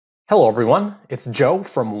Hello everyone, it's Joe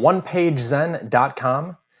from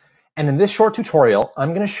OnePageZen.com, and in this short tutorial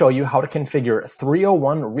I'm going to show you how to configure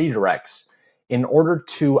 301 redirects in order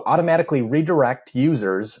to automatically redirect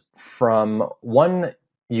users from one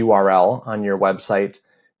URL on your website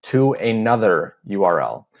to another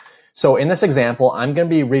URL. So in this example, I'm going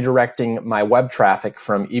to be redirecting my web traffic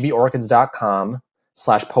from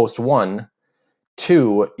eborchids.com/post1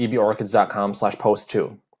 to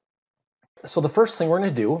eborchids.com/post2. So the first thing we're going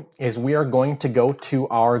to do is we are going to go to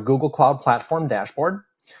our Google Cloud Platform dashboard,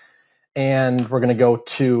 and we're going to go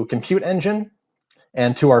to Compute Engine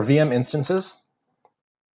and to our VM instances.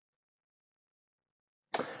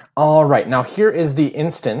 All right, now here is the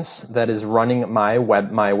instance that is running my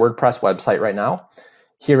WordPress website right now.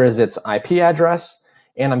 Here is its IP address,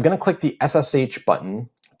 and I'm going to click the SSH button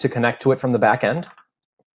to connect to it from the back end.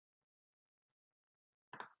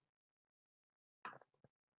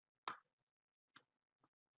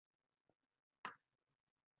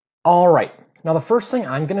 All right, now the first thing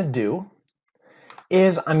I'm going to do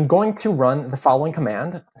is I'm going to run the following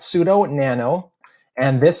command, sudo nano,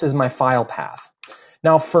 and this is my file path.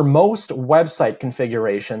 Now for most website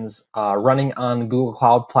configurations running on Google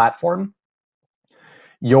Cloud Platform,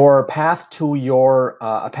 your path to your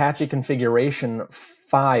Apache configuration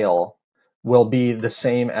file will be the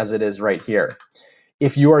same as it is right here.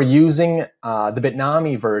 If you are using the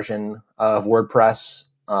Bitnami version of WordPress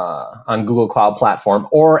on Google Cloud Platform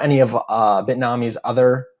or any of Bitnami's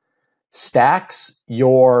other stacks,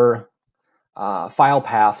 your file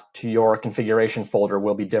path to your configuration folder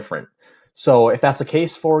will be different. So if that's the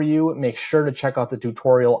case for you, make sure to check out the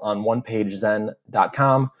tutorial on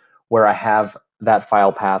OnePageZen.com where I have that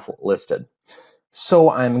file path listed. So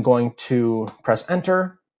I'm going to press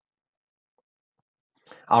enter.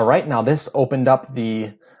 All right, now this opened up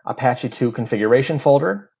the Apache 2 configuration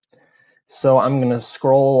folder. So I'm going to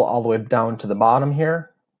scroll all the way down to the bottom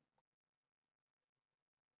here.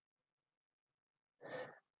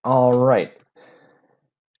 All right.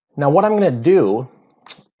 Now what I'm going to do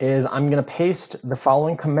is I'm going to paste the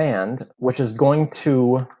following command, which is going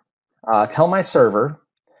to tell my server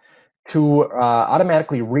to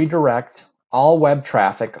automatically redirect all web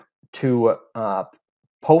traffic to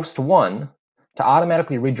post 1 to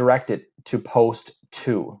automatically redirect it to post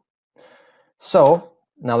 2. So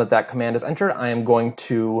now that that command is entered, I am going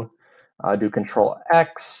to do Control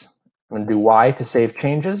X and do Y to save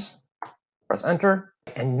changes. Press enter.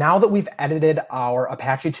 And now that we've edited our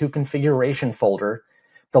Apache 2 configuration folder,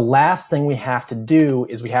 the last thing we have to do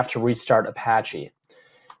is we have to restart Apache.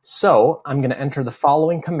 So I'm going to enter the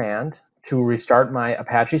following command to restart my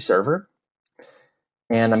Apache server.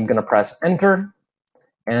 And I'm going to press enter.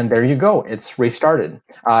 And there you go. It's restarted.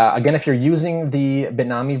 Again, if you're using the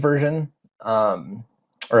Bitnami version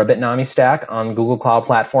or a Bitnami stack on Google Cloud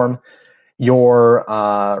Platform, your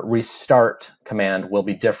restart command will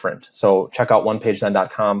be different. So check out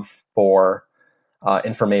OnePageZen.com for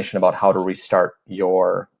information about how to restart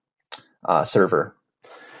your server.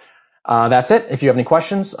 That's it. If you have any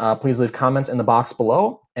questions, please leave comments in the box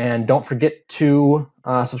below. And don't forget to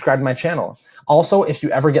subscribe to my channel. Also, if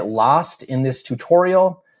you ever get lost in this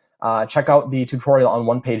tutorial, check out the tutorial on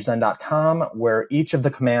OnePageZen.com where each of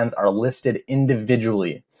the commands are listed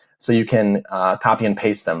individually so you can copy and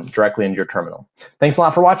paste them directly into your terminal. Thanks a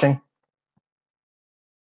lot for watching.